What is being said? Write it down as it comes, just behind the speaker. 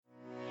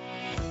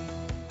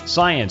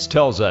Science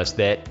tells us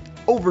that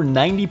over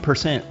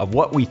 90% of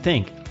what we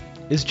think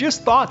is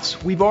just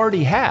thoughts we've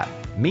already had,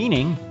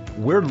 meaning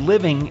we're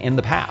living in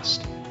the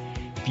past.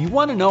 If you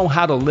want to know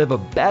how to live a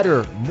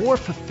better, more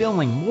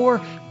fulfilling,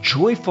 more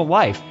joyful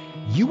life,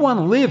 you want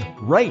to live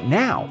right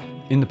now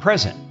in the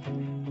present.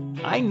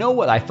 I know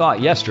what I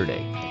thought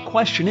yesterday. The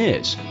question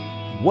is,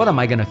 what am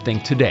I going to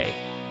think today?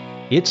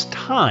 It's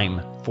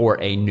time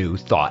for a new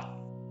thought.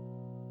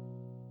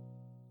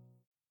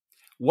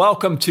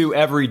 Welcome to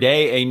Every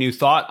Day, a New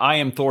Thought. I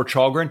am Thor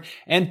Chalgren,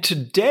 and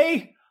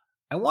today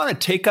I want to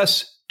take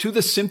us to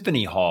the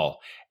Symphony Hall,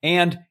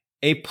 and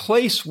a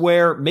place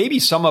where maybe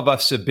some of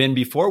us have been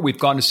before. We've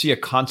gone to see a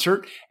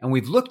concert, and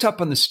we've looked up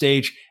on the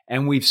stage,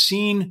 and we've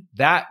seen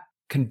that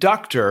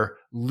conductor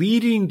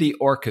leading the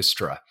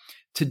orchestra.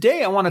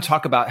 Today I want to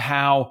talk about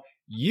how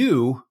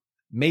you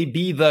may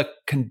be the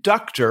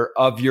conductor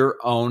of your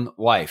own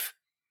life.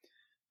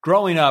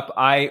 Growing up,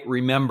 I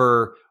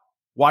remember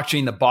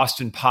watching the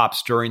Boston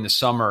Pops during the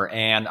summer,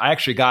 and I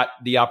actually got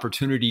the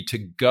opportunity to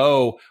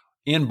go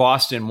in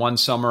Boston one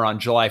summer on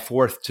July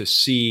 4th to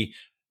see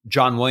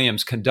John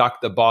Williams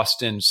conduct the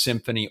Boston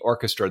Symphony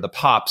Orchestra, the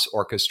Pops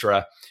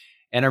Orchestra.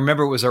 And I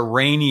remember it was a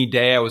rainy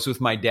day. I was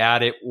with my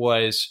dad. It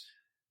was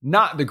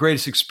not the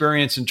greatest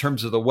experience in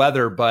terms of the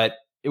weather, but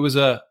it was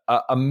a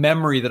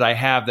memory that I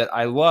have that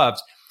I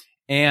loved.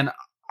 And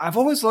I've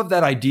always loved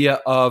that idea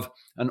of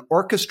an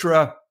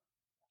orchestra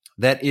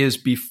that is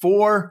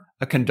before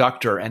a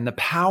conductor and the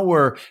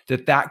power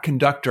that that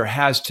conductor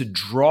has to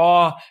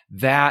draw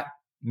that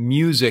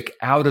music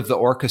out of the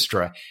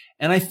orchestra.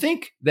 And I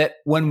think that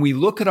when we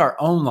look at our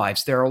own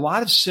lives, there are a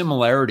lot of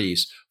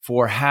similarities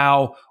for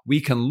how we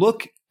can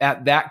look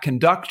at that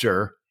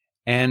conductor,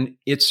 and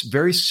it's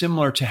very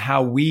similar to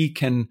how we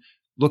can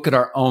look at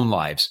our own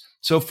lives.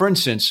 So for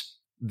instance,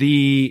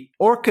 the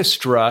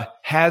orchestra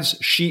has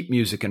sheet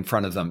music in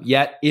front of them,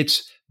 yet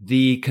it's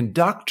the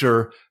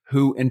conductor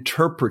who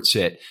interprets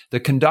it. The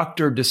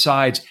conductor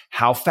decides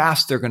how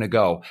fast they're going to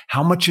go,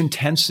 how much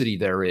intensity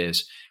there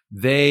is.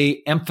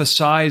 They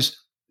emphasize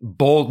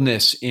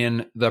boldness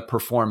in the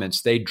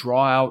performance. They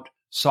draw out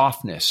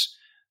softness.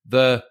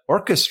 The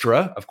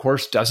orchestra, of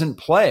course, doesn't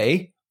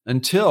play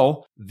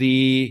until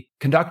the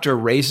conductor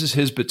raises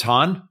his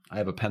baton. I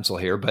have a pencil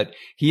here, but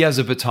he has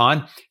a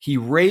baton. He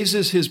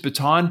raises his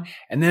baton,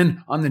 and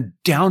then on the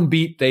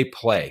downbeat, they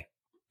play.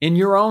 In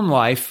your own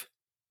life,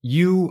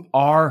 you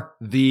are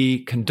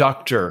the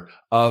conductor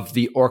of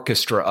the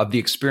orchestra, of the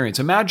experience.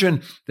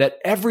 Imagine that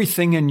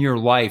everything in your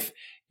life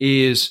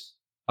is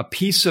a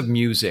piece of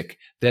music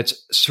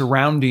that's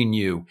surrounding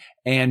you,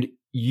 and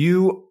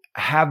you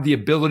have the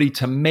ability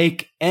to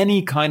make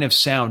any kind of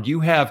sound.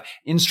 You have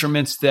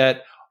instruments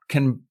that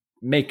can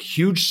make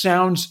huge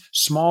sounds,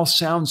 small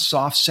sounds,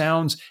 soft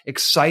sounds,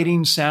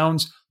 exciting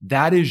sounds.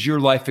 That is your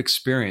life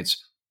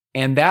experience.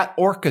 And that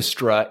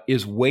orchestra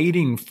is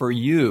waiting for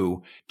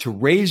you to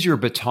raise your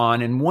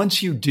baton. And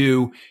once you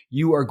do,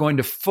 you are going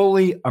to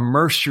fully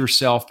immerse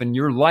yourself, and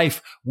your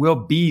life will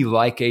be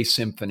like a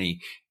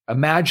symphony.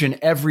 Imagine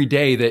every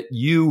day that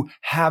you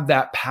have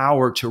that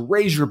power to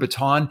raise your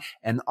baton,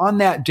 and on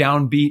that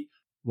downbeat,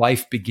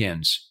 life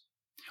begins.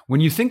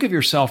 When you think of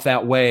yourself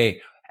that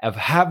way, of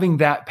having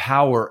that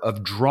power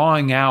of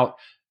drawing out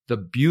the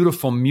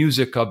beautiful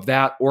music of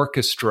that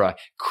orchestra,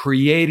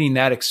 creating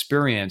that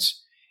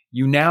experience,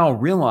 you now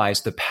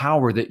realize the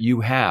power that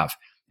you have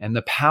and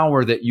the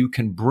power that you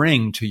can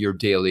bring to your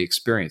daily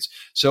experience.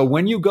 So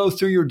when you go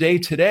through your day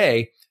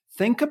today,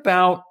 think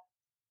about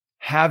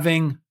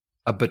having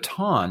a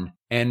baton.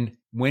 And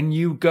when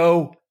you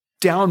go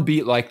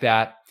downbeat like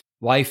that,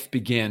 life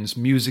begins,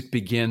 music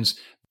begins.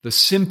 The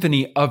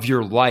symphony of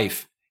your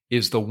life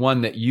is the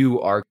one that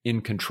you are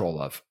in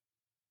control of.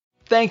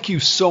 Thank you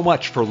so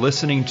much for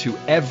listening to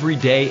Every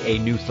Day, a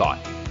New Thought.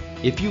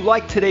 If you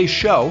like today's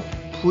show,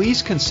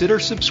 please consider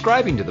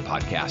subscribing to the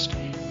podcast.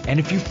 And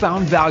if you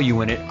found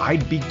value in it,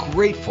 I'd be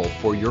grateful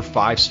for your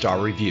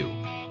 5-star review.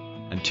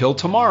 Until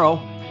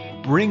tomorrow,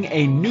 bring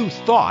a new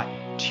thought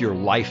to your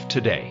life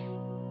today.